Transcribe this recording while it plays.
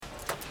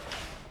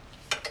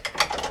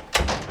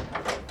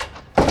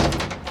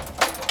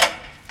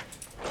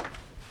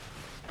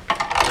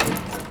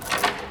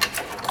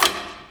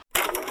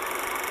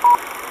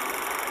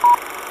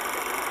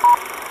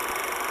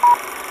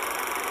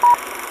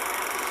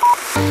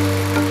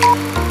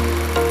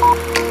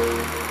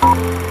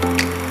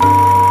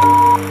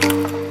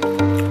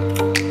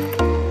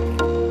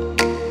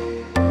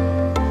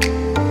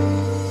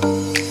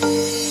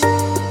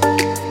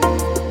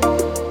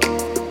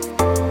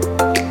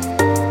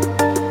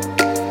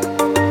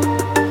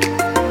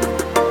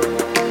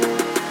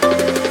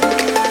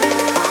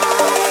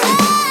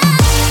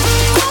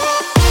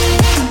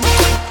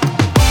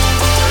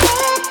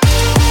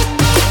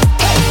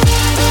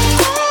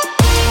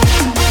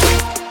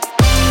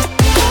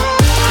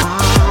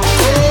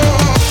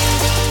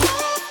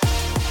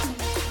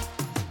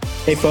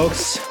Hey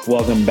folks,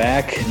 welcome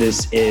back.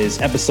 This is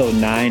episode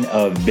 9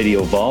 of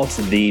Video Vault,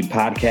 the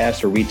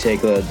podcast where we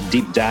take a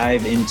deep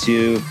dive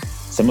into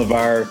some of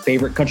our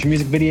favorite country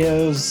music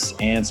videos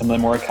and some of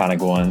the more iconic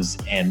ones.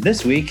 And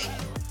this week,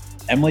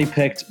 Emily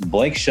picked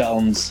Blake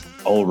Shelton's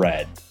Old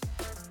Red.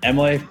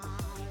 Emily,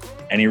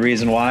 any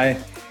reason why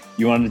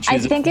you wanted to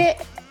choose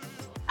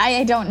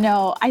I don't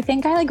know. I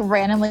think I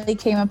randomly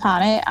came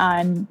upon it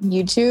on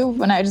YouTube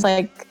when I was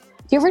do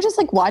you ever just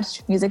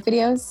watch music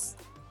videos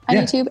on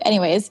YouTube?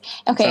 Anyways.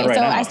 Okay.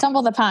 So I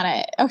stumbled upon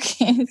it.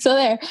 Okay. So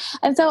there.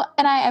 And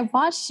I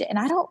watched it and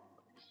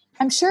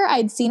I'm sure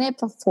I'd seen it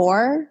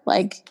before,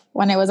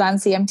 when it was on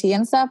CMT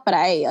and stuff, but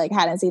I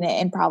hadn't seen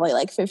it in probably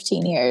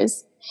 15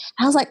 years.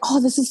 And I was like, oh,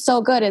 this is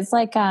so good. It's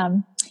like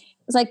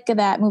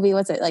that movie.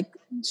 What's it?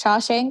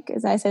 Shawshank?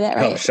 Did I say that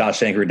right? Oh,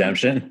 Shawshank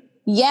Redemption.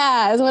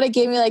 Yeah, that's what it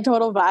gave me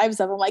total vibes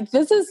of. I'm like,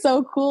 this is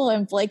so cool.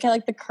 And Blake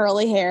had the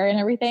curly hair and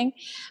everything.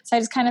 So I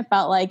just kind of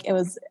felt like it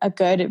was a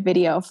good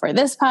video for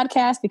this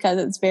podcast because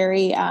it's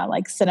very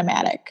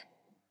cinematic.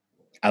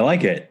 I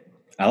like it.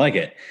 Thank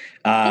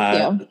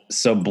you.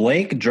 So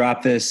Blake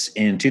dropped this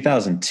in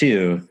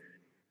 2002,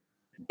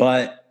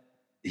 but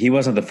he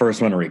wasn't the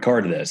first one to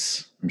record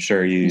this. I'm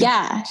sure you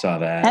saw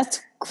that.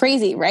 That's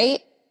crazy, right?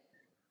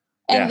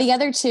 And the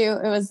other two,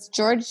 it was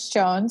George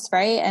Jones,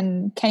 right?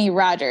 And Kenny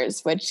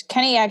Rogers, which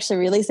Kenny actually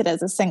released it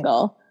as a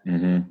single.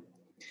 Mm-hmm.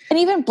 And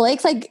even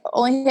Blake's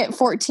only hit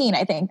 14,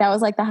 I think. That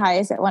was the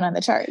highest it went on the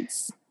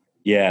charts.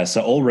 Yeah,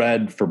 so Old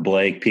Red for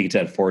Blake peaked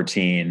at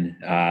 14.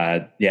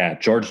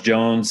 George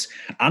Jones.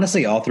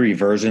 Honestly, all three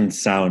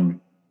versions sound,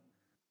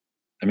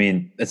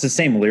 it's the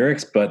same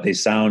lyrics, but they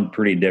sound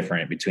pretty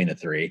different between the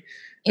three.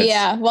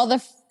 Well,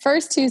 the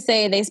first two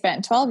say they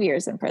spent 12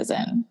 years in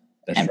prison.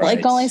 And right.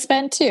 Blake only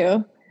spent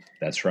 2.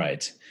 That's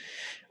right.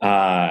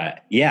 I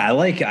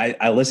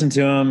listened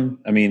to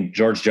him.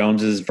 George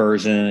Jones's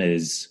version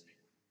is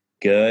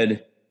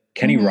good.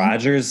 Kenny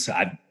Rogers,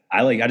 I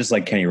just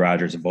like Kenny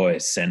Rogers'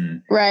 voice,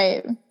 and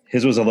right.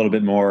 His was a little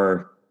bit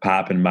more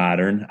pop and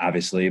modern,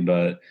 obviously,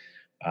 but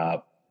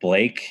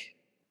Blake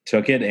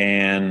took it,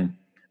 and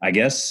I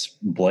guess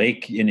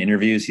Blake in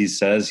interviews he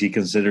says he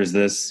considers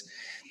this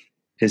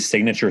his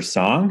signature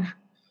song.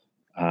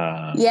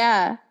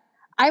 I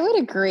would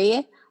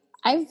agree.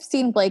 I've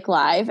seen Blake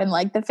live, and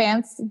the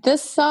fans,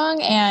 this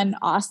song and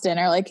Austin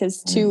are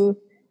his two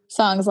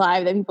songs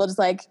live that people just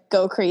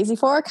go crazy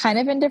for, kind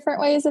of in different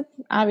ways,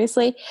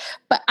 obviously.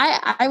 But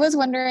I was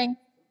wondering,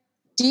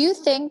 do you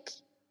think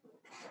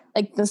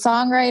the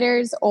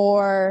songwriters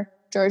or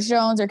George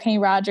Jones or Kenny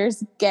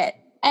Rogers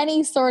get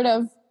any sort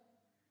of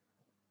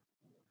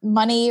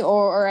money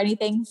or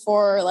anything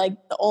for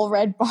the Old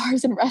Red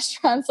bars and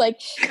restaurants?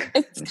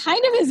 It's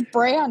kind of his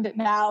brand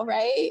now,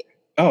 right?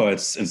 Oh,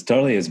 it's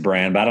totally his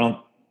brand,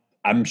 but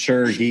I'm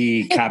sure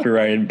he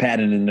copyrighted and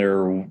patented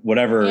or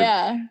whatever.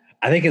 Yeah.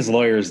 I think his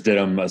lawyers did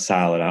him a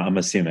solid, I'm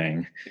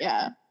assuming.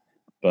 Yeah.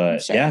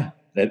 But sure.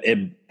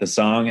 The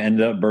song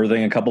ended up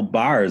birthing a couple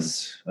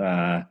bars.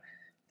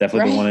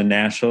 Definitely the one in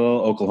Nashville,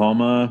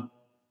 Oklahoma.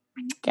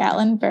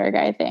 Gatlinburg,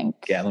 I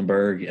think. And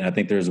I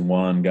think there's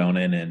one going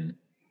in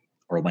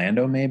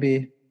Orlando,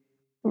 maybe.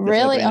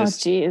 Really? Oh,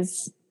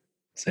 geez.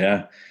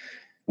 So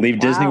leave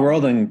Disney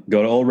World and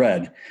go to Old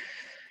Red.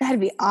 That'd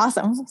be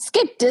awesome.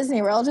 Skip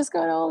Disney World, just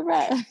go to Old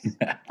Red.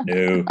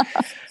 No.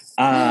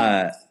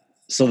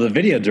 So the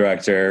video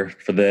director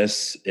for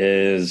this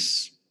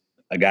is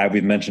a guy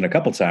we've mentioned a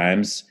couple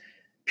times,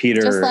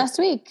 Peter. Just last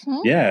week.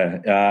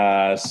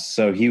 Yeah.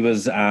 So he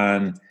was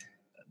on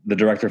the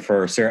director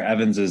for Sarah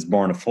Evans's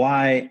Born to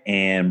Fly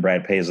and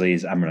Brad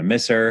Paisley's I'm Gonna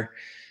Miss Her.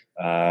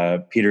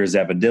 Peter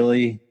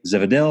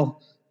Zavadil.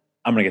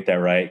 I'm going to get that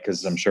right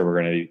because I'm sure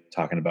we're going to be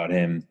talking about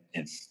him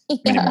in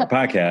many more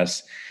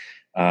podcasts.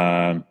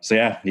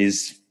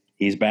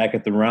 He's back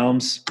at the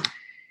realms.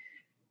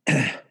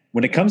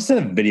 When it comes to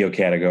the video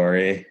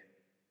category,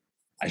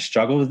 I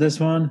struggle with this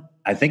one.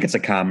 I think it's a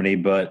comedy,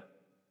 but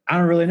I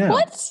don't really know.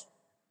 What?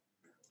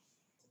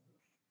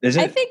 Is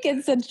it? I think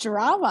it's a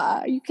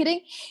drama. Are you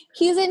kidding?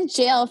 He's in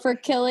jail for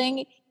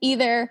killing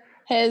either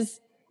his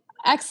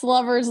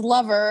ex-lover's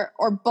lover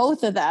or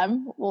both of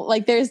them.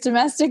 There's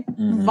domestic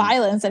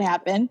violence that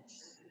happened.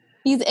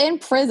 He's in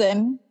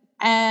prison,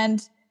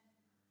 and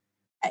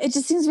it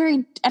just seems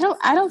very. I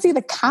don't see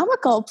the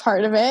comical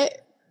part of it.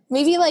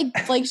 Maybe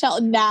Blake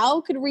Shelton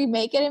now could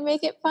remake it and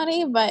make it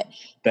funny, but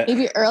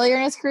maybe earlier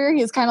in his career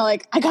he was kind of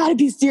I gotta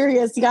be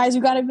serious, you guys.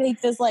 You gotta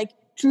make this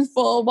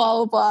truthful,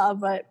 blah blah blah.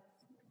 But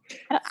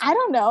I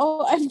don't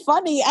know. I'm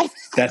funny.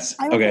 That's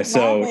okay.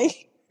 So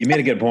you made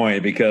a good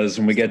point because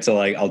when we get to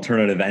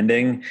alternative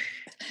ending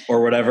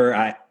or whatever,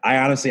 I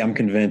honestly I'm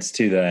convinced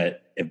too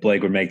that if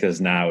Blake would make this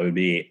now, it would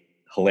be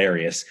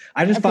hilarious.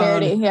 I just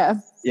found parody,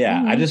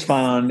 I just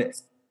found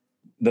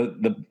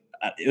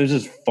it was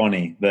just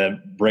funny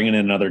that bringing in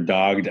another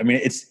dog.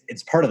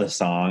 It's part of the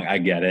song. I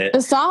get it.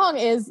 The song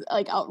is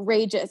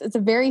outrageous. It's a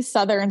very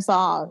Southern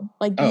song.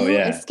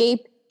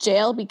 Escape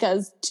jail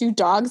because 2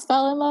 dogs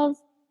fell in love.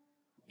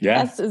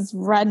 Yeah. That's as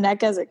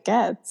redneck as it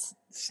gets.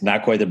 It's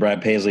not quite the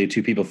Brad Paisley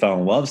Two People Fell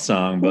in Love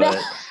song,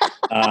 but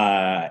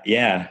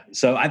yeah.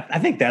 So I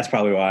think that's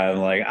probably why I'm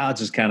like, I'll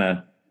just kind of,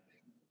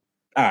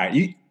 all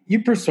right,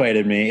 you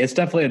persuaded me. It's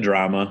definitely a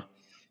drama.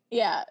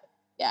 Yeah.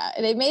 Yeah.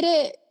 They made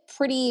it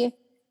pretty,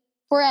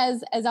 for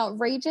as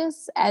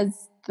outrageous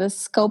as the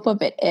scope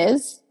of it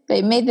is,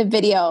 they made the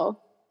video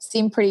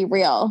seem pretty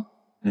real.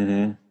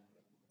 Mm-hmm.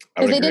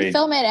 Because they did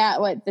film it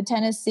at the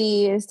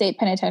Tennessee State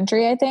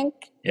Penitentiary, I think.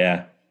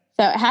 Yeah.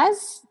 So it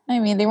has, I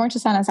mean, they weren't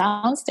just on a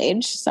sound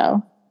stage.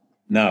 So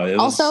no, it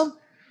was also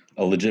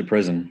a legit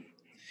prison.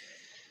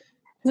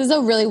 This is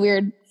a really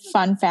weird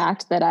fun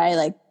fact that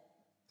I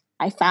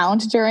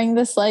found during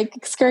this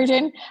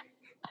excursion.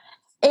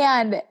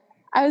 And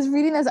I was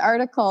reading this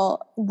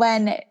article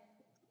when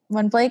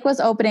Blake was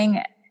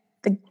opening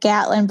the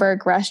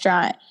Gatlinburg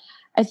restaurant.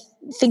 I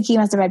think he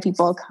must have had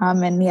people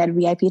come and he had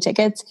VIP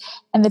tickets.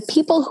 And the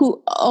people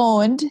who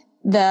owned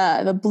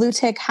the blue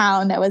tick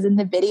hound that was in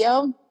the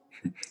video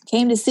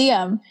came to see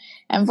him.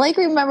 And Blake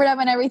remembered him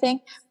and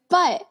everything.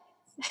 But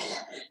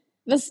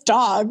this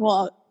dog,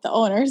 the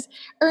owners,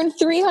 earned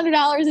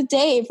 $300 a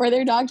day for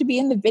their dog to be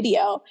in the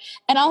video.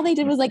 And all they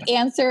did was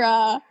answer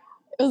it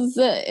was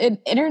an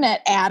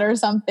internet ad or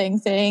something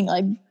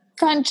saying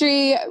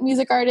country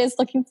music artist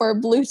looking for a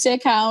blue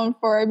tick hound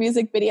for a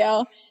music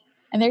video.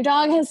 And their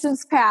dog has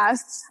since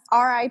passed.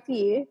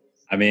 R.I.P.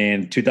 I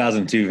mean,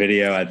 2002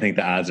 video, I think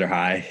the odds are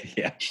high.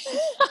 Yeah.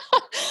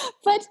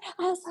 But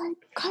I was like,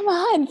 come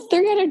on,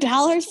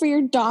 $300 for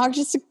your dog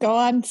just to go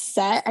on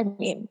set? I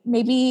mean,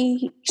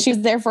 maybe she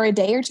was there for a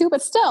day or two,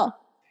 but still.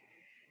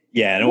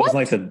 Yeah, and it wasn't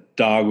like the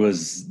dog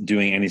was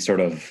doing any sort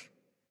of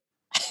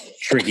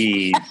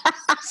tricky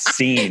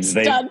scenes.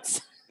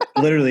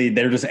 Literally,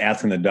 they're just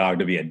asking the dog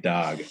to be a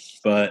dog.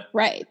 But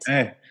right.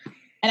 And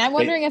I'm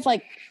wondering if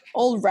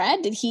Old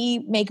Red, did he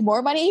make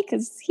more money?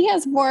 Because he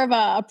has more of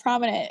a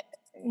prominent,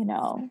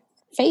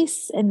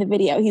 face in the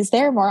video. He's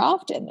there more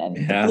often than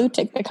the blue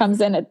tick that comes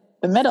in at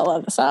the middle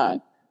of the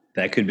song.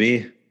 That could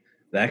be.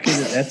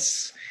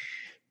 That's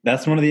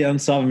one of the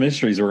unsolved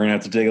mysteries we're gonna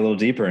have to dig a little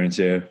deeper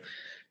into.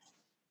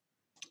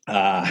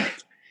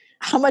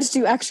 How much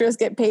do extras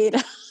get paid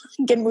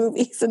in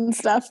movies and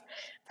stuff?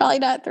 Probably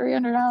not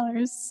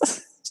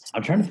 $300.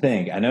 I'm trying to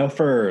think. I know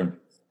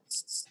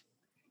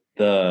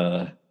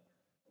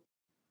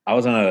I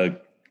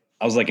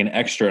was like an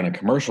extra in a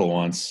commercial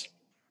once.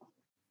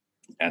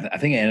 I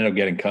think I ended up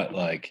getting cut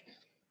like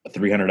a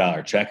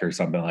 $300 check or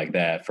something like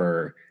that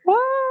for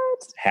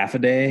half a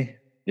day.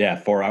 Yeah,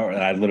 4 hours.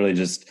 And I literally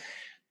just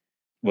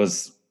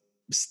was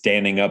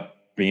standing up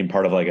being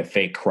part of a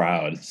fake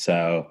crowd.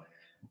 So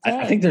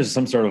I think there's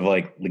some sort of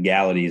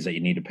legalities that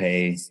you need to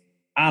pay.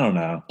 I don't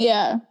know.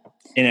 Yeah.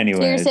 In any way.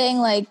 So you're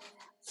saying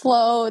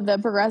Flo, the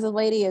progressive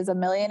lady, is a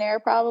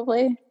millionaire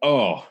probably?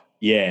 Oh,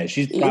 yeah.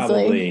 She's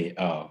probably,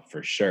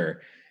 for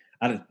sure.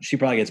 She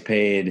probably gets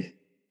paid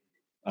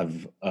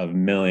a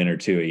million or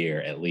two a year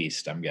at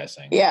least, I'm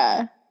guessing.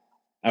 Yeah.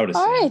 I would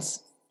assume. All right.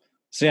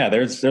 So yeah,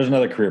 there's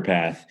another career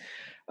path.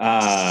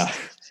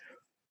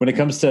 When it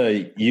comes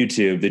to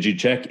YouTube, did you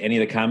check any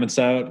of the comments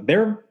out?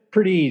 They're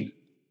pretty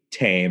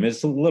tame.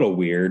 It's a little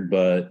weird,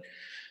 but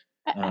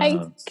I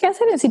guess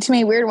I didn't see too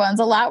many weird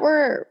ones. A lot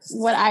were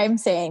what I'm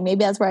saying.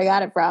 Maybe that's where I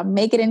got it from.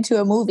 Make it into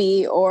a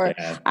movie, or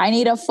I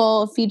need a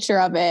full feature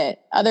of it.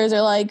 Others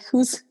are like,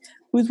 who's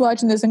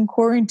watching this in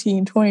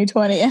quarantine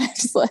 2020? And I'm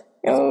just like,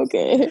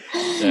 okay.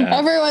 Yeah.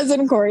 Everyone's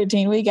in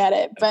quarantine. We get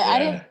it. But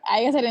I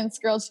guess I didn't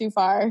scroll too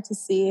far to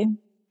see.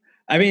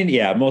 I mean,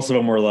 yeah, most of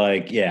them were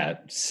like,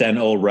 send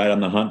Old Red on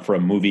the hunt for a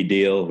movie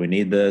deal. We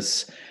need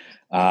this.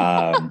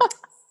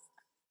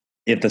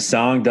 If the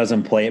song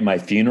doesn't play at my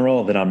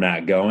funeral, then I'm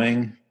not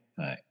going.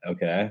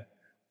 Okay.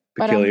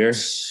 Peculiar.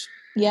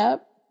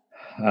 Yep.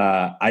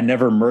 I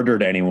never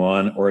murdered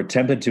anyone or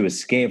attempted to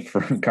escape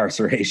from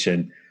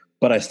incarceration,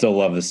 but I still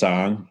love the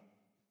song.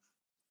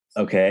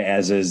 Okay,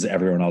 as is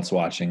everyone else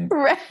watching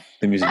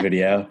the music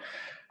video.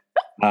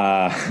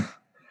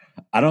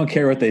 I don't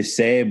care what they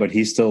say, but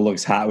he still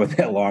looks hot with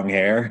that long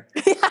hair.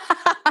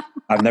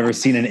 I've never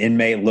seen an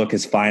inmate look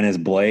as fine as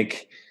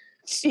Blake.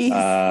 Jeez.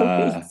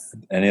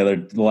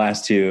 The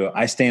last two.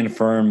 I stand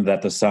firm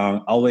that the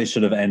song always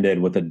should have ended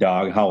with a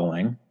dog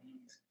howling.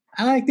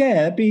 I like that.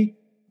 That'd be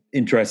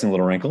interesting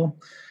little wrinkle.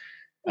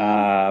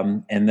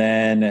 And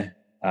then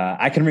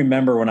I can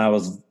remember when I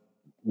was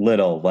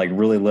little,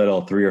 really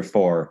little, 3 or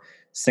 4,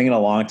 singing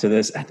along to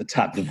this at the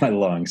top of my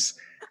lungs.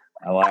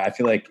 I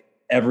feel like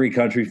every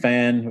country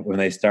fan, when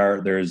they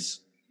start,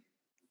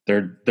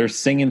 they're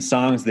singing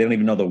songs they don't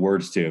even know the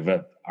words to,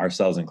 but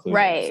ourselves included.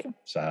 Right.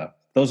 So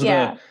those are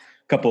the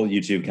couple of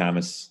YouTube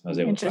comments I was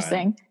able to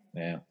find.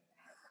 Yeah.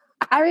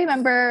 I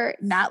remember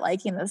not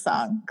liking this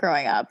song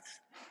growing up.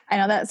 I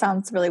know that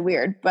sounds really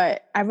weird,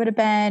 but I would have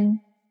been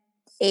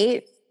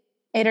 8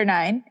 or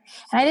 9, and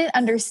I didn't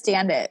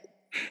understand it.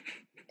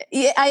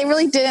 Yeah, I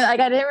really didn't. I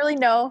didn't really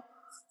know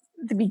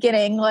the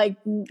beginning. Was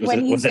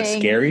that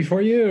scary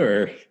for you,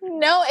 or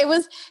no? It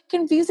was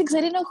confusing because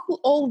I didn't know who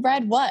Old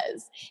Red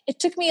was. It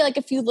took me a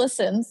few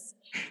listens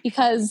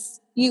because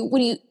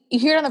when you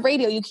hear it on the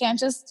radio, you can't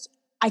just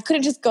I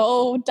couldn't just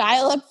go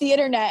dial up the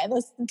internet and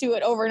listen to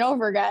it over and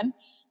over again.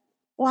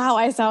 Wow,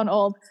 I sound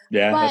old.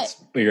 Yeah,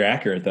 but you're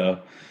accurate though.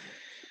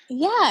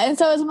 Yeah, and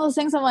so it's one of those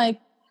things I'm like,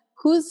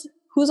 who's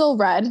Old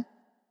Red?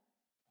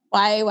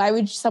 Why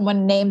would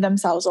someone name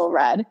themselves Old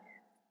Red?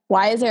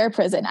 Why is there a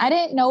prison? I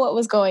didn't know what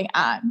was going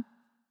on.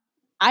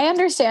 I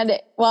understand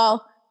it.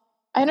 Well,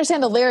 I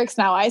understand the lyrics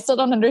now. I still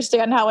don't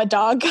understand how a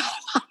dog got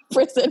out of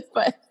prison,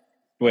 but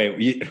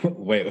wait.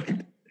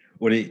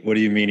 What do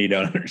you mean you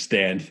don't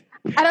understand?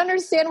 I don't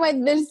understand why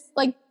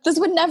this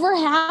would never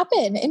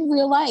happen in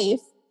real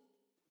life.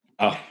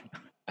 Oh,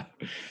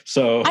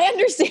 so I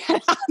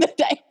understand how the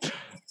day.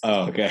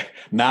 Oh, okay.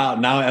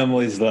 Now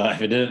Emily's the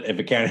if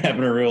it can't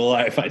happen in real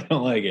life, I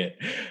don't like it.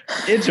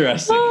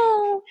 Interesting.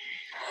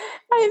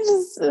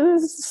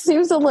 It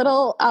seems a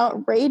little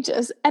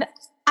outrageous, and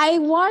I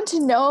want to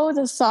know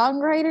the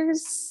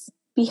songwriters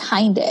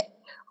behind it.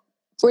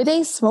 Were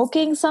they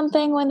smoking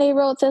something when they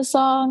wrote this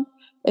song?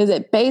 Is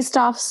it based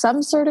off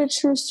some sort of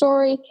true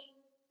story?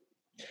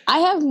 I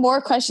have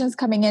more questions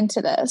coming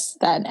into this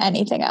than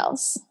anything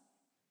else.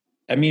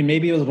 I mean,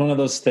 maybe it was one of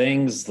those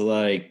things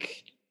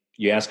like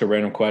you ask a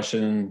random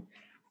question,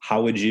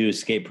 how would you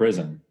escape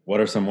prison? What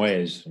are some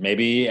ways?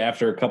 Maybe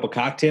after a couple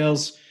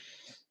cocktails,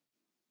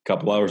 a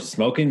couple hours of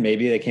smoking,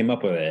 maybe they came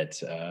up with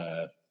it.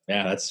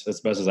 Yeah, that's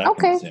as best as I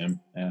can assume.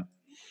 Yeah.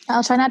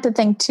 I'll try not to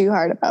think too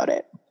hard about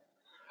it.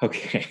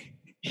 Okay.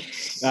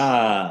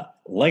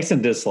 Likes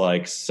and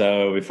dislikes.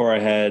 So before I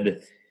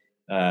headed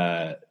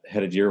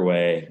your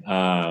way,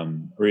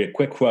 read a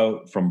quick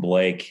quote from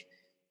Blake.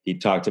 He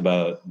talked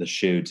about the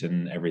shoot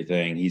and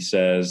everything. He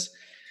says,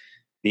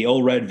 the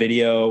Old Red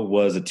video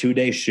was a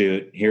 2-day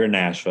shoot here in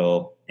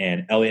Nashville,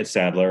 and Elliott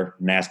Sadler,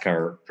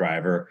 NASCAR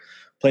driver,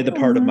 played the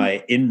part of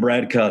my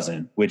inbred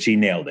cousin, which he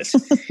nailed it.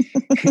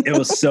 It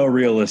was so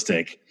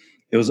realistic.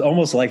 It was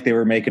almost like they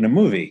were making a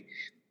movie.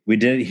 We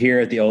did it here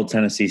at the old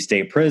Tennessee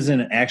State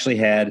Prison and actually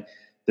had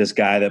this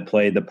guy that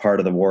played the part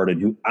of the warden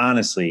who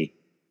honestly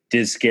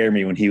did scare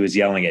me when he was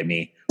yelling at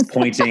me,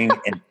 pointing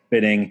and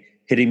spitting,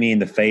 hitting me in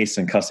the face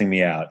and cussing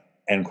me out,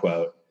 end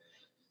quote.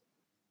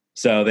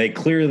 So they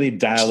clearly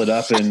dialed it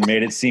up and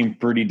made it seem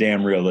pretty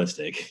damn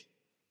realistic.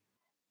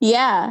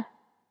 Yeah.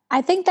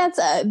 I think that's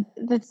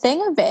the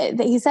thing of it,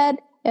 that he said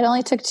it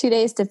only took 2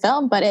 days to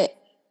film, but it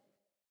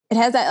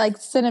has that like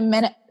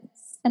cinematic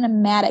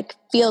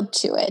feel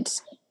to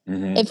it.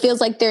 Mm-hmm. It feels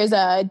like there's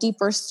a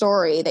deeper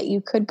story that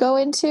you could go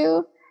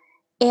into.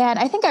 And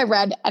I think I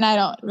read, and I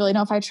don't really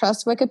know if I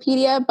trust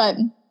Wikipedia, but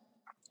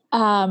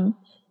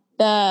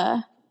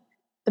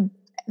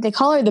they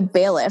call her the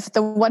bailiff,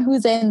 the one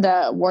who's in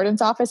the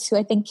warden's office, who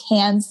I think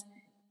hands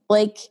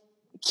Blake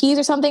keys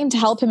or something to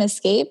help him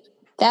escape.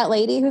 That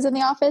lady who's in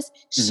the office,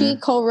 she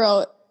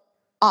co-wrote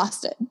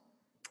Austin.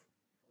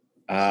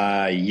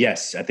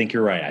 Yes, I think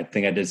you're right. I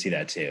think I did see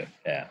that too.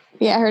 Yeah.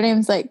 Yeah, her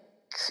name's like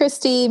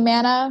Christy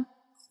Manna.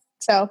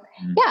 So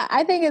yeah,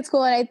 I think it's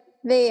cool. And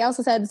they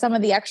also said some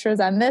of the extras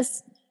on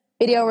this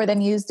video were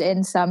then used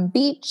in some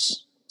beach.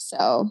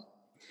 So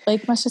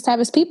Blake must just have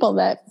his people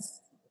that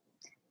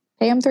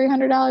pay him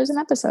 $300 an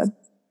episode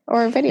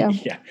or a video.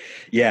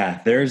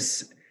 Yeah.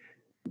 There's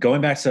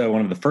going back to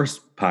one of the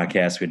first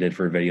podcasts we did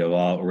for Video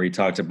Vault where we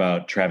talked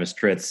about Travis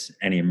Tritt's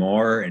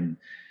Anymore, and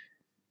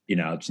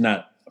it's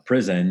not a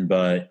prison,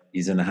 but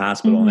he's in the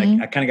hospital.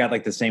 And I kind of got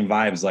like the same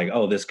vibes, like,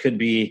 oh, this could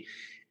be,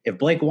 if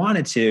Blake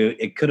wanted to,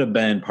 it could have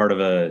been part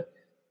of a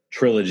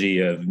trilogy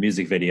of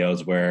music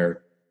videos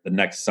where the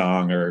next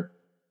song, or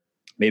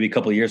maybe a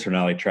couple of years from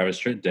now, like Travis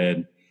Tritt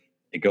did,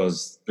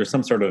 there's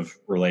some sort of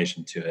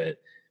relation to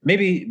it.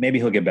 Maybe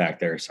he'll get back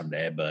there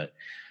someday, but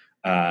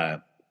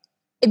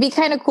it'd be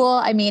kind of cool.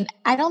 I mean,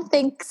 I don't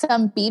think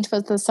Some Beach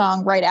was the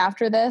song right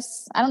after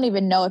this. I don't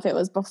even know if it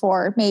was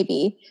before,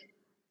 maybe.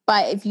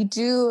 But if you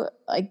do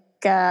like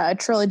a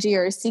trilogy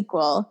or a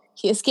sequel,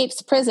 he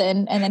escapes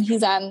prison and then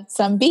he's on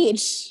some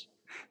beach.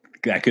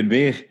 That could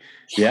be.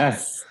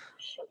 Yes.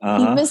 Yeah.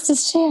 He missed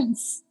his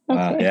chance.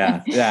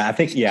 Okay. Yeah. I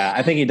think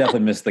he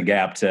definitely missed the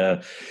gap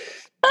to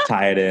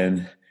tie it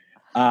in.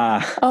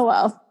 Oh,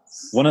 well.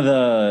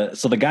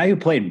 So the guy who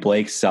played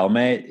Blake's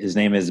cellmate, his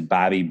name is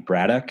Bobby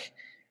Braddock,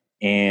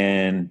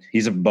 and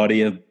he's a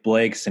buddy of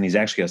Blake's, and he's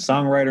actually a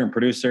songwriter and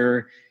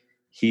producer.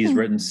 He's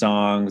written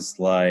songs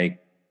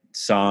like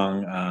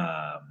Time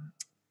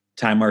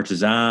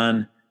Marches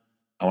On,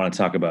 I Want to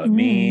Talk About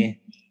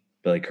Me,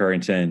 Billy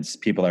Currington's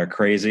People Are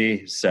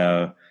Crazy.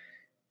 So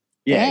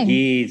yeah,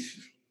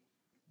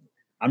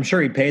 I'm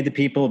sure he paid the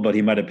people, but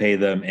he might have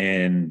paid them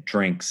in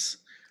drinks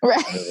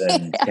rather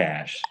than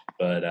cash.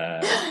 But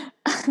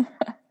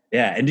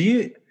yeah. And do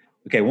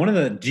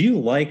you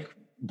like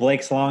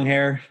Blake's long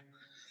hair?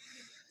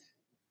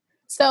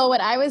 So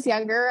when I was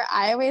younger,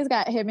 I always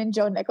got him and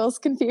Joe Nichols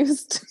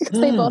confused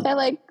because they both had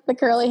like the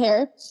curly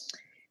hair. So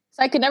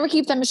I could never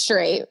keep them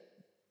straight.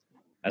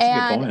 That's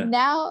a good point.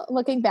 Now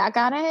looking back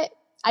on it,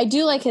 I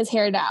do like his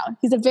hair now.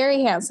 He's a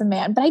very handsome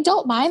man, but I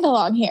don't mind the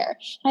long hair.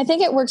 I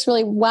think it works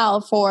really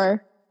well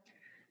for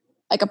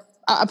like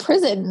a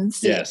prison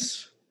scene.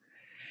 Yes.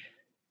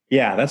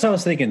 Yeah, that's what I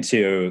was thinking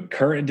too.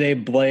 Current day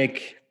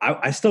Blake,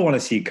 I still want to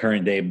see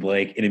current day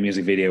Blake in a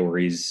music video where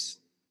he's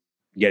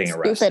getting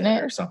arrested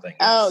or something.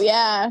 Oh,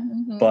 yeah.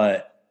 Mm-hmm.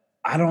 But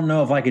I don't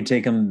know if I could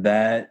take him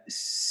that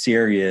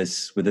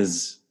serious with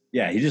his,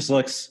 he just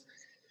looks,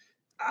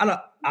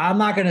 I'm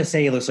not going to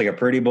say he looks like a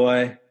pretty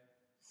boy,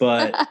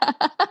 but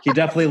he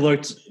definitely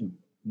looked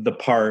the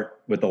part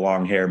with the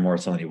long hair more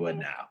so than he would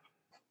now.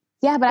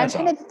 Yeah, but I'm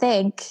trying to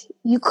think.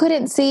 You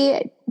couldn't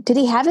see, did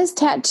he have his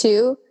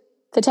tattoo?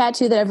 The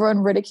tattoo that everyone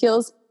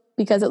ridicules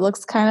because it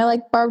looks kind of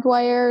like barbed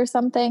wire or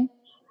something.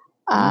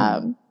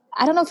 I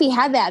don't know if he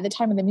had that at the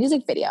time of the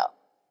music video.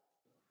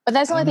 But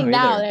that's the only thing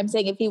now that I'm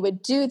saying if he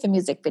would do the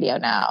music video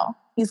now.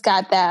 He's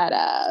got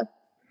that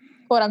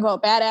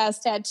quote-unquote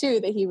badass tattoo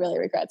that he really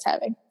regrets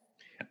having.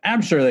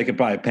 I'm sure they could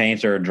probably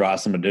paint or draw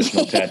some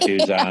additional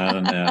tattoos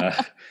on.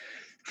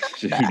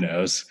 Who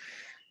knows?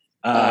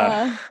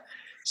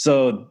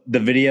 So the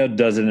video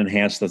doesn't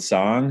enhance the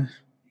song?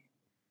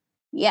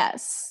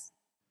 Yes.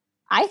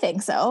 I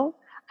think so.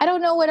 I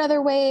don't know what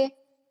other way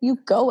you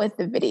go with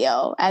the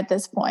video at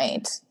this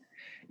point.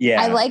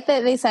 Yeah. I like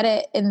that they set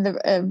it in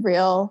the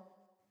real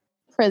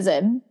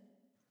prison.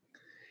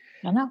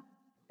 I don't know.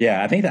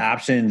 Yeah, I think the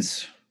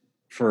options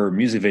for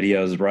music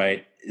videos,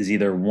 right, is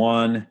either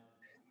one,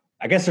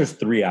 I guess there's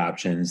three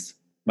options.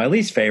 My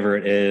least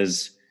favorite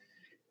is,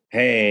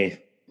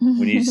 hey,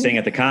 when you sing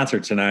at the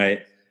concert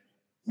tonight,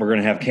 we're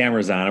going to have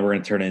cameras on and we're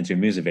going to turn it into a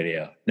music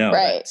video. No,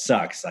 that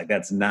sucks. Like,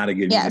 that's not a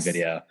good music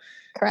video.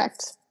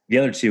 Correct. The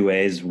other two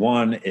ways,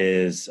 one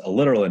is a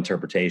literal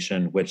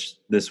interpretation, which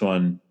this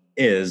one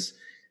is,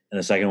 and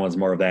the second one's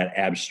more of that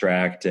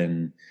abstract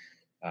and,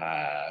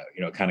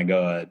 kind of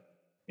go,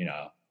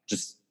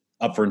 just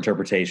up for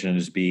interpretation and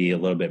just be a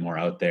little bit more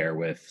out there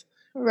with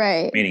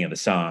meaning of the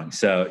song.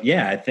 So,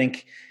 yeah, I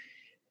think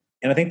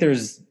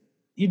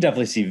you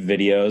definitely see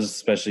videos,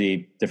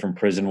 especially different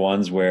prison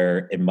ones,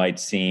 where it might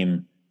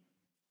seem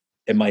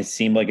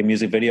like a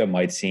music video, it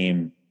might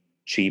seem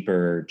cheap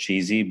or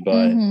cheesy,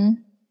 but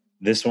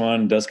this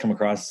one does come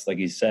across, like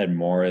you said,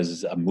 more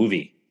as a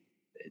movie.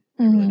 It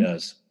really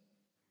does.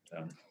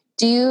 So.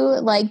 Do you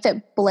like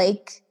that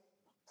Blake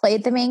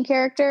played the main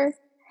character?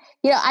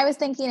 I was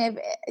thinking if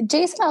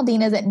Jason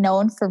Aldean isn't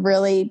known for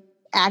really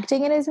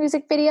acting in his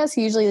music videos,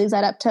 he usually leaves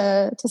that up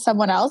to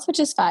someone else, which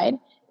is fine.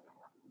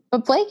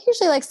 But Blake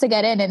usually likes to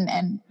get in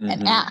and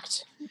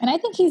act. And I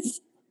think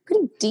he's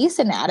pretty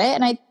decent at it.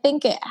 And I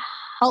think it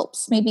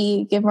helps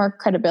maybe give more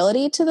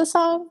credibility to the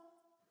song.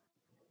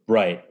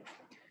 Right.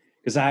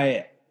 Because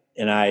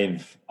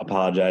I've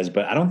apologized,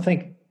 but I don't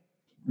think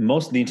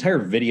most of the entire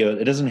video,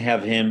 it doesn't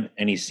have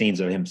any scenes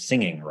of him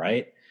singing,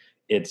 right?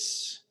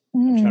 It's,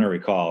 I'm trying to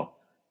recall.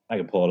 I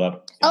can pull it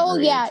up. Oh,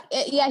 yeah.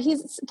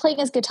 He's playing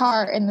his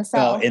guitar in the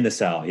cell. Oh, in the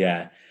cell,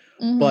 yeah.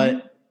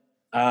 But,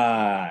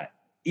 I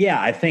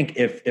think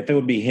if it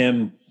would be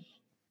him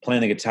playing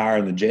the guitar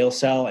in the jail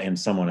cell and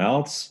someone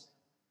else,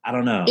 I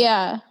don't know.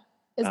 Yeah.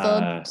 It's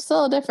a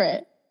little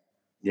different.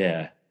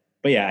 Yeah.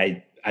 But, yeah,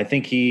 I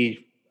think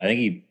he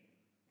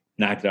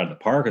knocked it out of the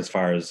park as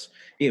far as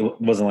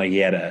it wasn't like he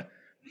had to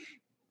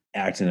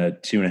act in a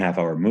 2.5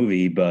 hour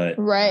movie, but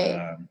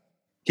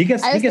he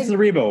gets the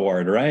Rebo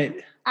Award, right?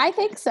 I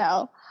think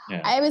so. Yeah.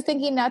 I was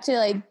thinking not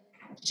to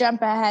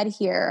jump ahead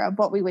here of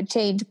what we would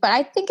change, but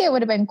I think it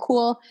would have been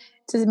cool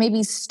to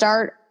maybe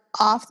start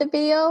off the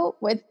video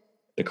with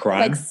the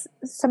crime,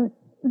 some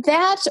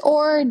that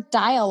or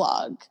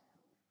dialogue.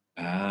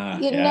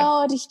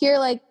 To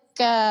hear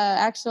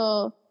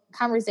actual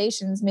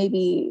conversations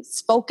maybe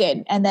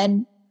spoken, and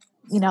then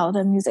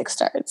the music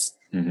starts.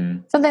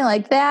 Something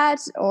like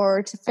that,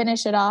 or to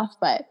finish it off.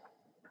 But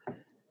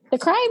the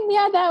crime,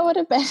 that would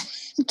have been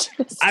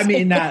interesting. I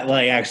mean, not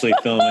actually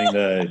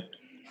filming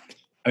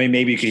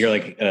maybe you could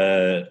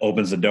hear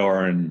opens the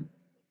door and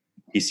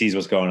he sees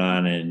what's going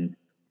on and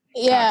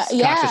cocks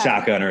a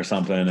shotgun or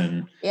something,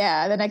 and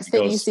the next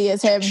thing you see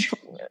is him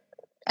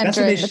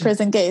entering the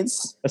prison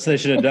gates. That's what they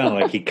should have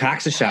done. He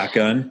cocks a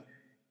shotgun,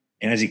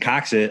 and as he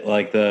cocks it,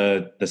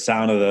 the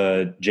sound of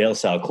the jail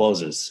cell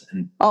closes.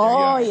 And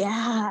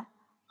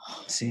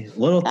see,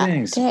 little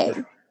things.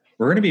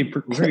 We're gonna be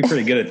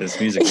pretty good at this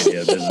music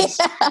video business.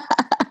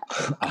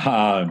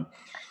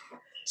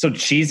 So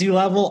cheesy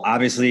level,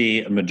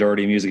 obviously, a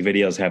majority of music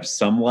videos have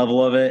some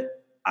level of it.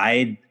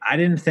 I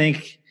didn't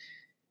think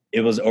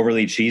it was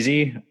overly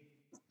cheesy.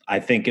 I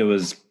think it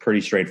was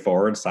pretty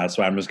straightforward. So that's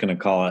why I'm just going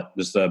to call it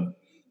just a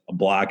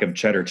block of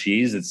cheddar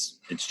cheese. It's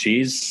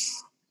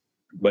cheese,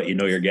 but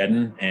you're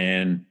getting,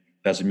 and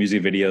that's what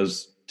music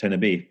videos tend to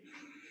be.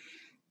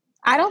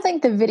 I don't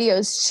think the video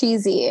is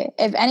cheesy.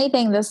 If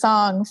anything, the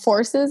song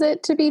forces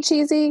it to be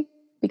cheesy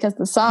because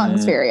the song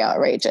is very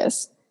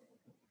outrageous.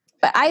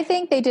 But I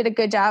think they did a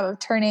good job of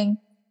turning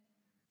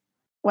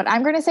what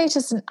I'm going to say is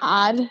just an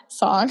odd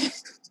song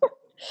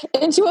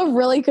into a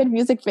really good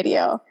music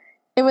video.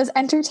 It was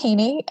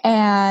entertaining,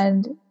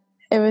 and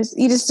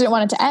you just didn't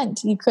want it to end.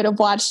 You could have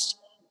watched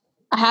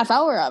a half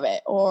hour of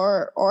it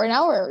or an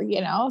hour,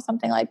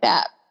 something like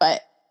that.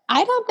 But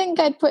I don't think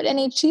I'd put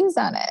any cheese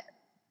on it.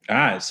 All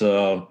right.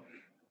 So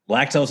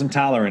lactose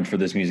intolerant for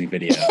this music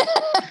video.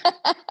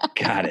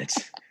 Got it.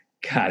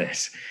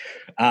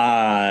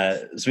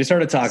 So we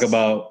started to talk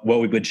about what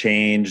we would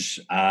change,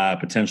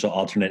 potential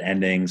alternate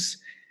endings.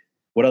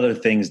 What other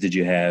things did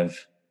you have?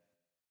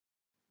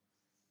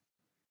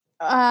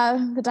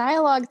 The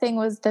dialogue thing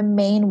was the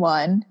main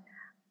one.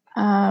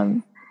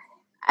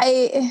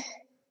 I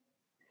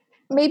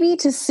maybe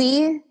to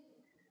see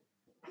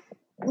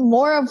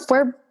more of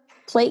where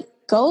Blake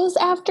goes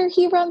after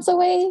he runs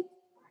away.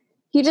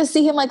 You just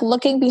see him like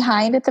looking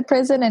behind at the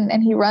prison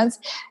and he runs.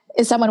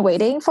 Is someone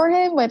waiting for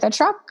him with a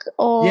truck?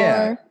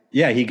 Or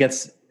he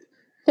gets.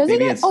 Does he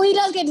get? Oh, he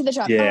does get to the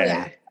truck.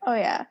 Yeah. Oh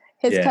yeah.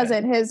 His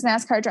cousin, his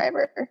NASCAR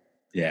driver.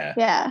 Yeah.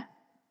 Yeah.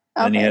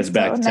 And he heads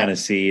back to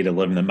Tennessee to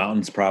live in the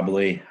mountains,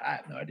 probably. I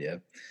have no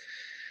idea.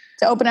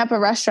 To open up a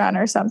restaurant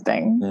or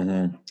something.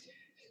 Mm-hmm.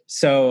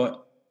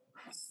 So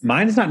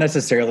mine's not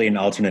necessarily an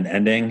alternate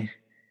ending.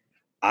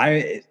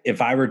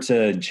 If I were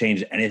to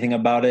change anything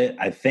about it,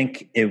 I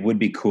think it would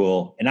be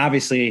cool. And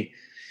obviously,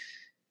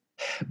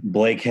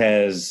 Blake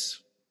has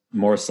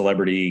more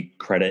celebrity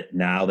credit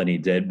now than he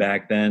did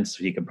back then,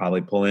 so he could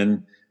probably pull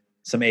in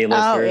some A-listers.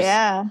 Oh,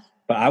 yeah.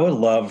 But I would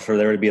love for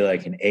there to be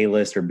like an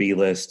A-list or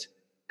B-list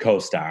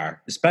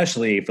co-star,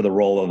 especially for the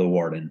role of the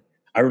warden.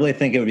 I really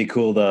think it would be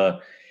cool to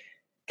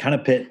kind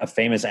of pit a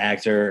famous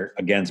actor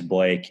against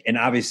Blake. And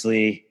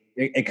obviously,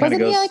 it kind of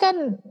goes... Wasn't he like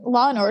on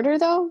Law and Order,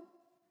 though?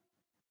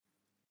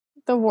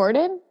 The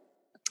warden?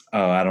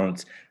 Oh,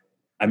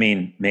 I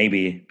mean,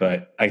 maybe,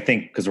 but I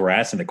think because we're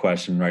asking the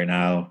question right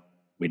now,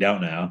 we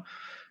don't know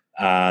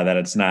that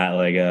it's not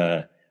like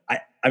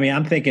I mean,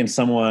 I'm thinking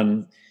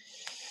someone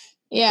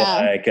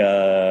like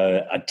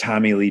a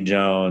Tommy Lee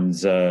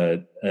Jones,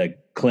 a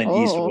Clint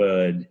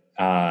Eastwood,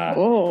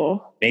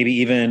 maybe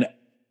even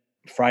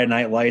Friday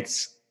Night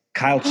Lights.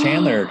 Kyle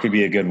Chandler could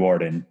be a good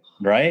warden,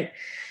 right?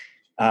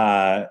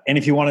 And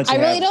if you wanted to,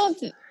 really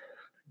don't.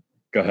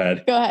 Go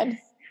ahead.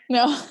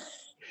 No.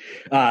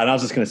 And I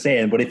was just going to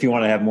say, but if you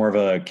want to have more of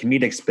a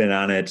comedic spin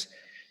on it,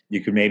 you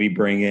could maybe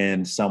bring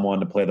in someone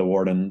to play the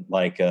warden,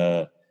 like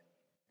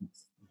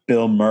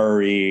Bill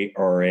Murray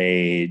or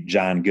a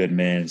John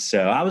Goodman.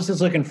 So I was just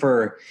looking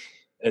for,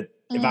 if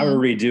I were to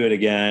redo it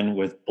again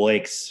with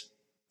Blake's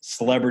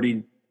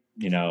celebrity,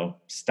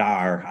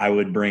 star, I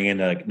would bring in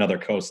another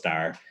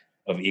co-star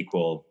of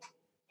equal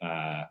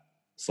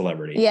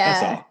celebrity. Yeah.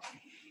 That's all.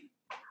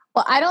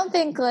 Well, I don't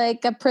think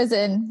like a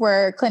prison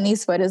where Clint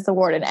Eastwood is the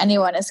warden,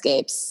 anyone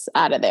escapes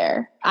out of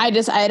there. I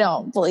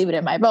don't believe it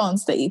in my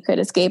bones that you could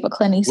escape a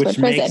Clint Eastwood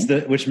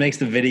prison. Which makes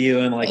the video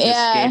and the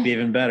escape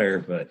even better.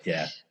 But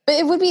yeah. But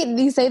it would be,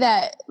 you say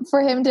that for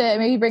him to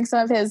maybe bring some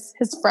of his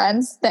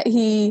friends that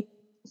he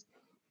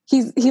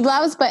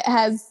loves, but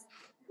has,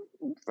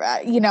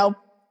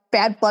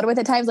 bad blood with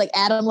at times, like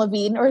Adam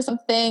Levine or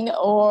something,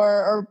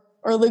 or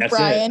Luke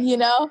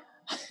Bryan,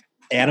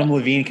 Adam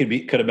Levine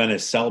could have been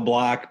his cell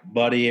block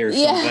buddy or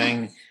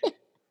something.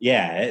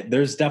 Yeah,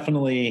 there's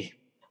definitely.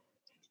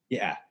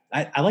 Yeah,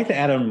 I like the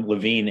Adam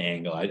Levine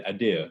angle. I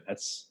do.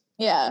 That's.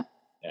 Yeah.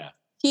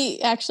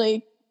 He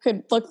actually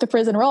could look the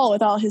prison role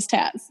with all his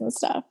tats and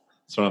stuff.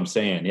 That's what I'm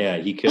saying. Yeah,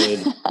 he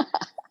could.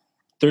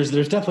 There's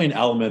definitely an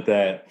element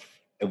that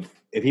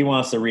if he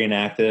wants to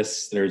reenact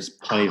this, there's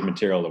plenty of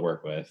material to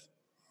work with.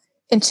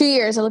 In 2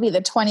 years, it'll be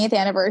the 20th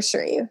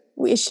anniversary.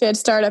 We should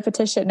start a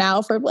petition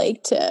now for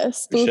Blake to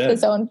spoof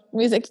his own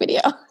music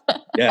video.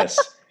 Yes.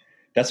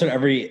 That's what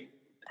every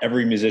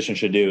musician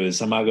should do, is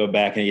somehow go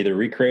back and either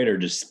recreate or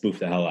just spoof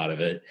the hell out of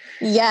it.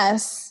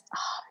 Yes. Oh,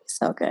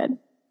 so good.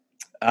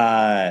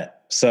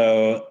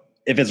 So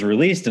if it's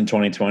released in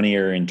 2020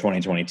 or in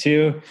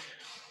 2022,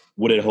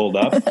 would it hold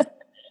up?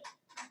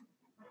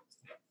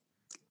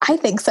 I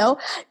think so.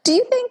 Do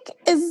you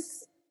think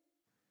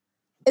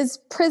is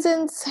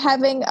prisons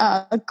having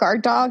a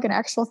guard dog an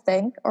actual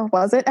thing, or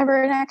was it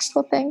ever an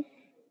actual thing?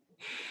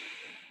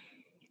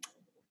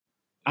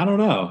 I don't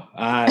know.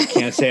 I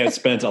can't say I've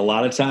spent a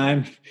lot of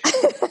time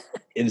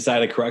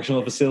inside a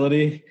correctional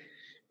facility.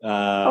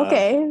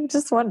 Okay,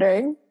 just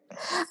wondering.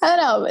 I don't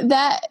know,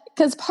 that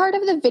because part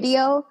of the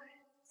video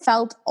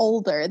felt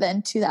older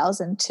than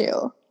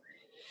 2002.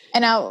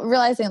 And now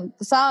realizing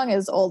the song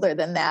is older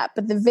than that,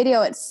 but the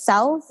video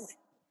itself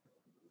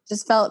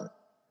just felt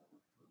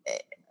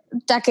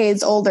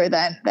decades older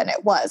than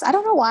it was. I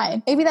don't know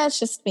why. Maybe that's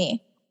just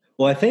me.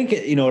 Well, I think,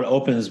 it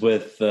opens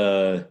with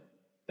the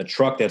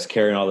truck that's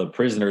carrying all the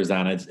prisoners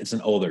on it. It's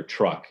an older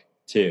truck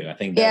too. I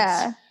think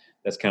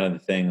that's kind of the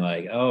thing,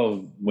 like,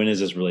 oh, when is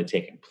this really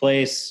taking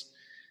place?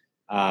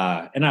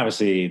 And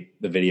obviously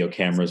the video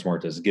cameras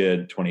weren't as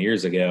good 20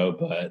 years ago,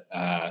 but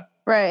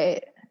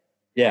right.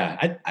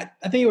 Yeah, I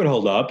think it would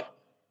hold up.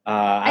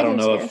 I don't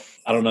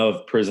know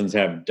if prisons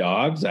have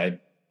dogs.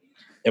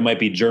 It might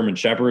be German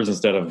shepherds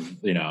instead of,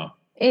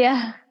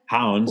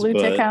 hounds.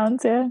 Blue-tick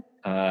hounds,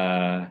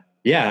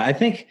 yeah, I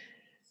think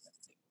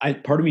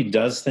part of me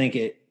does think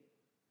it,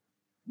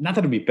 not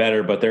that it'd be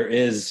better, but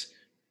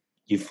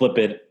you flip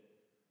it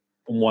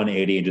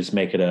 180 and just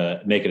make it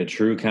a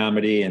true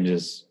comedy and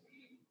just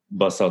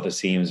bust out the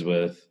seams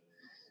with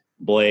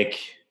Blake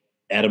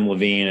Adam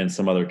Levine and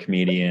some other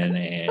comedian,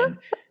 and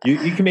you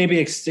can maybe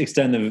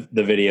extend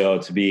the video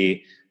to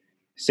be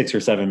 6 or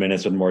 7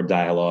 minutes with more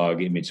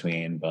dialogue in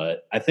between.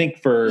 But I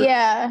think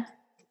for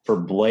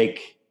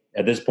Blake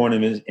at this point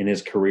in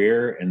his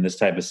career and this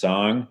type of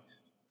song,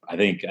 I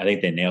think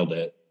they nailed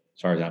it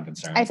as far as I'm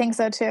concerned. I think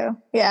so too.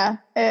 Yeah,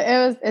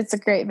 it's a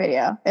great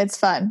video. It's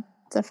fun.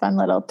 It's a fun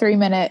little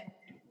 3-minute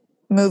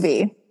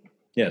movie.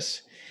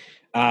 Yes.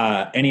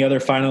 Any other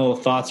final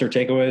thoughts or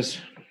takeaways?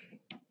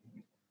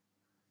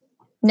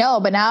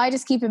 No, but now I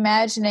just keep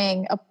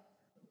imagining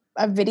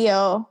a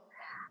video.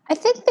 I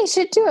think they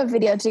should do a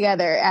video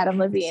together, Adam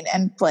Levine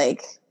and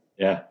Blake.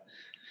 Yeah.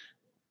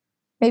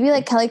 Maybe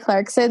like Kelly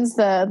Clarkson's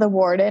the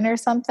warden or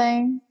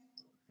something.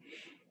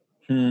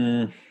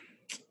 No.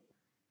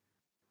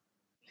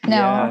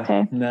 Yeah,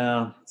 okay.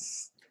 No.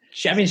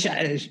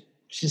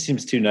 She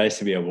seems too nice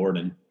to be a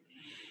warden.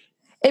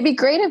 It'd be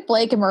great if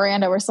Blake and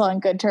Miranda were still on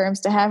good terms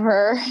to have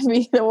her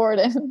be the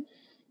warden.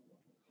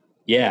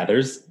 Yeah,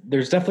 there's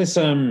definitely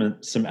some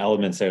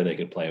elements there they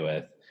could play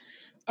with.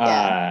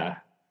 I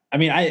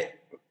mean, I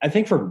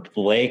think for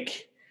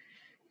Blake,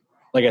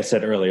 like I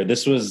said earlier,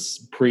 this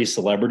was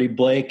pre-celebrity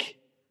Blake,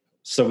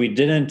 so we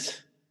don't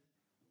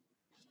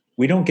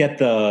get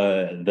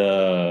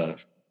the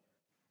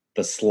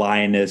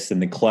slyness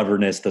and the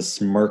cleverness, the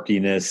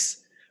smirkiness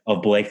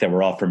of Blake that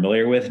we're all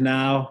familiar with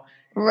now.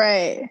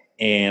 Right.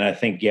 And I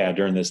think,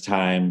 during this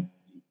time,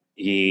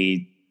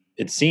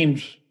 it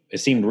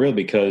seemed real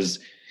because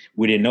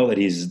we didn't know that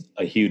he's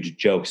a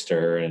huge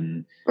jokester,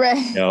 and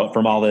right.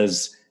 From all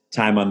his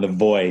time on The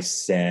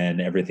Voice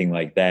and everything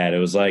like that, it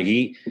was like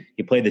he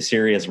played the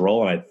serious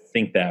role, and I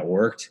think that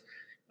worked.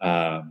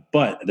 But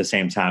at the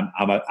same time,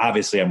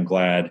 I'm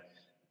glad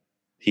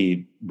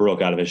he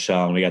broke out of his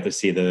shell and we got to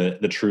see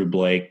the true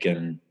Blake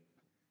and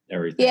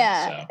everything.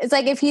 Yeah. So. It's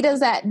like if he does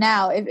that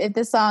now, if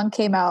this song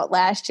came out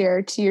last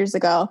year, 2 years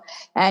ago,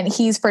 and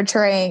he's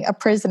portraying a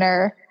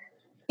prisoner,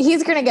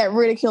 he's going to get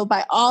ridiculed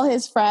by all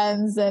his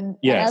friends and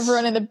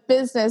everyone in the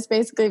business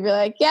basically be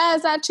like, yeah,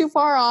 it's not too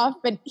far off,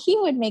 but he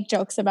would make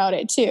jokes about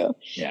it too.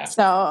 Yeah.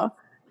 So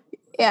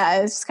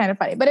it's just kind of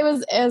funny, but it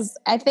was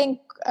I think,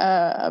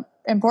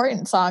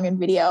 important song and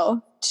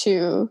video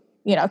to,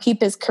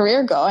 keep his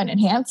career going,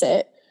 enhance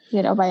it,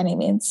 by any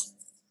means.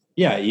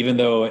 Yeah. Even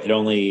though it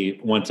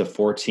only went to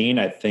 14,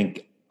 I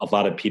think a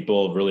lot of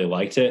people really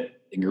liked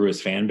it. It grew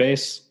his fan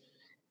base,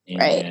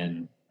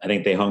 and I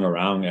think they hung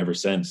around ever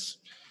since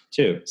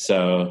too.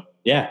 So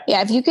yeah.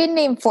 If you could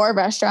name 4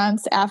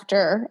 restaurants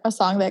after a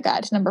song that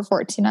got to number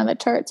 14 on the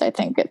charts, I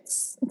think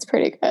it's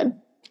pretty good.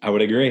 I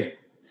would agree.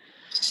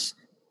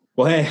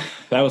 Well, hey,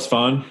 that was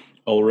fun.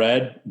 Old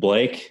Red,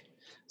 Blake.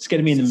 It's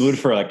getting me in the mood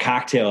for a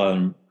cocktail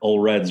on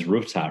Old Red's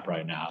rooftop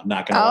right now. I'm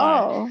not gonna lie.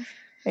 Oh,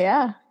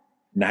 yeah.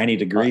 90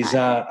 degrees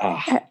out.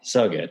 Oh,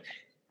 so good.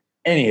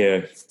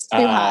 Anywho,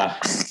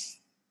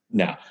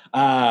 no.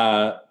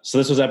 So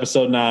this was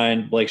episode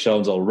 9, Blake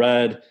Shelton's Old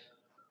Red.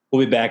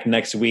 We'll be back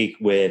next week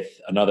with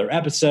another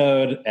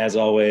episode. As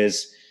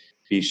always,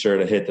 be sure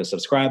to hit the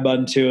subscribe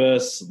button to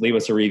us. Leave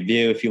us a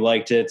review if you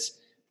liked it.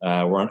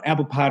 We're on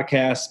Apple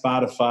Podcasts,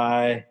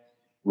 Spotify,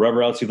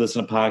 wherever else you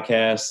listen to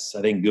podcasts.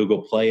 I think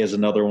Google Play is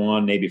another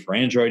one, maybe for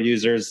Android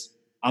users.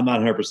 I'm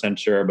not 100%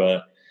 sure,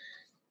 but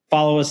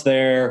follow us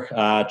there.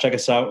 Check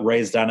us out,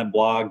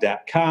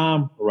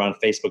 raisedonitblog.com. We're on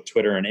Facebook,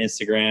 Twitter, and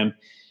Instagram.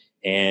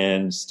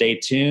 And stay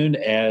tuned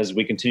as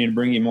we continue to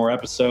bring you more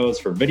episodes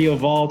for Video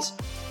Vault,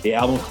 the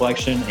album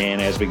collection,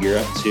 and as we gear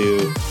up to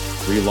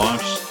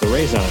relaunch the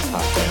Raised On It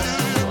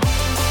podcast.